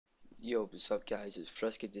Yo, what's up guys, it's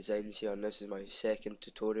Frisky Designs here and this is my second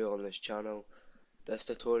tutorial on this channel. This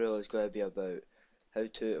tutorial is going to be about how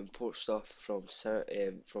to import stuff from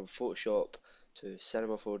Photoshop to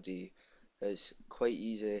Cinema 4D. It's quite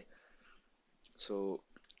easy. So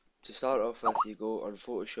to start off with, you go on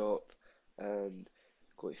Photoshop and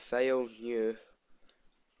go to File, New,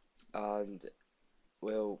 and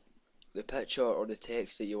well, the picture or the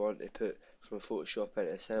text that you want to put from Photoshop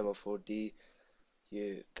into Cinema 4D,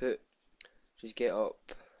 you just get up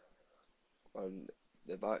on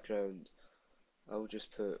the background. I'll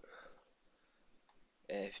just put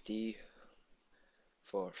FD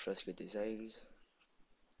for Frisky Designs,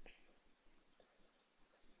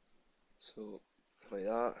 so like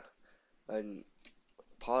that, and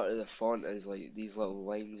part of the font is like these little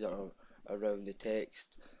lines that are around the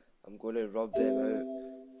text. I'm going to rub them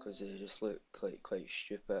out because they just look like quite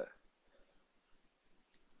stupid.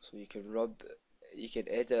 So you can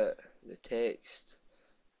edit the text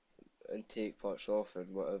and take parts off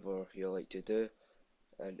and whatever you like to do,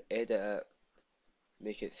 and edit it,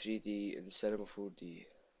 make it 3D in Cinema 4D.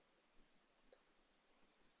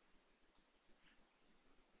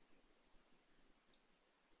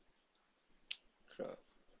 Crap.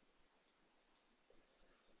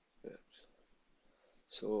 Yeah.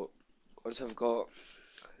 So once I've got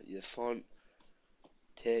the font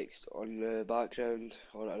text on the background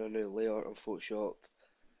or on a new layer on Photoshop,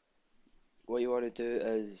 what you want to do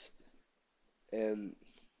is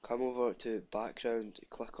come over to background,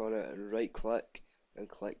 click on it and right click and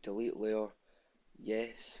click delete layer,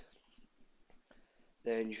 yes.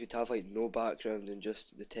 Then you should have like no background and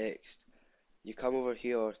just the text. You come over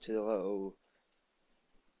here to the little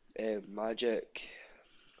magic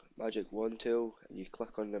wand tool and you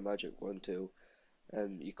click on the magic wand tool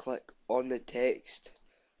and you click on the text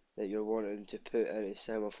that you're wanting to put into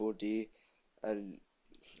Cinema 4D, and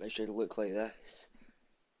it should look like this.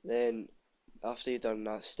 Then after you've done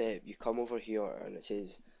that step, you come over here and it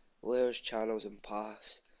says layers, channels and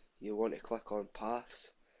paths. You want to click on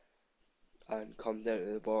paths and come down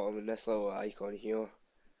to the bottom in this little icon here.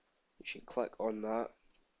 You should click on that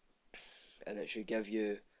and it should give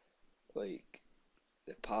you like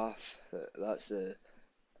the path, that's the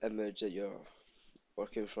image that you're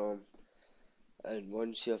working from. And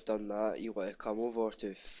once you have done that, you want to come over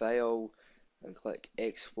to File and click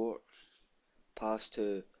Export Paths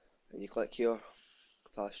to, and you click here,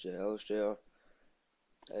 Paths to Illustrator.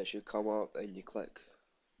 It should come up and you click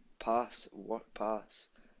Paths, Work Paths,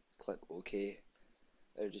 click OK,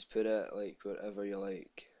 and just put it like wherever you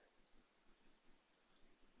like.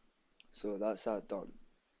 So that's that done.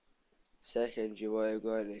 Second, you want to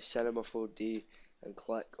go into Cinema 4D and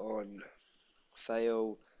click on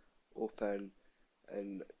File, Open,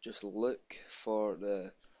 and just look for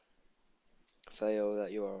the file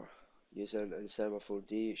that you are using in Cinema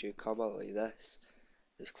 4D. It should come out like this.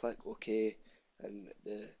 Just click OK, and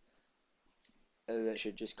it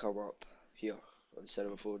should just come up here on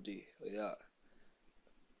Cinema 4D like that.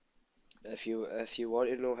 If you want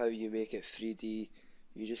to know how you make it 3D,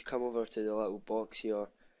 you just come over to the little box here,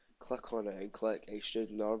 click on it and click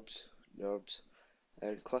Extrude NURBS,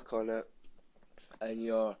 and click on it, and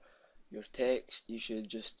your text, you should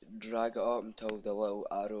just drag it up until the little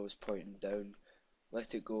arrow is pointing down,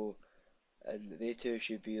 let it go, and they two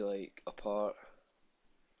should be like apart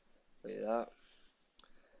like that,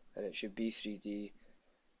 and it should be 3D.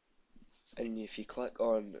 And if you click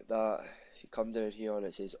on that, if you come down here and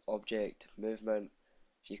it says object movement,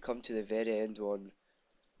 if you come to the very end one,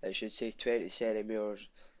 it should say 20 centimeters.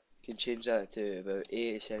 You can change that to about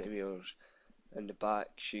 80 centimeters, and the back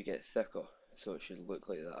should get thicker, so it should look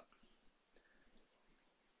like that.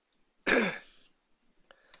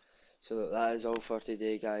 So that is all for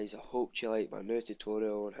today guys. I hope you like my new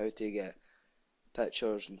tutorial on how to get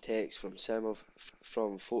pictures and text from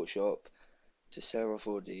Photoshop to Cinema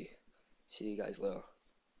 4D. See you guys later.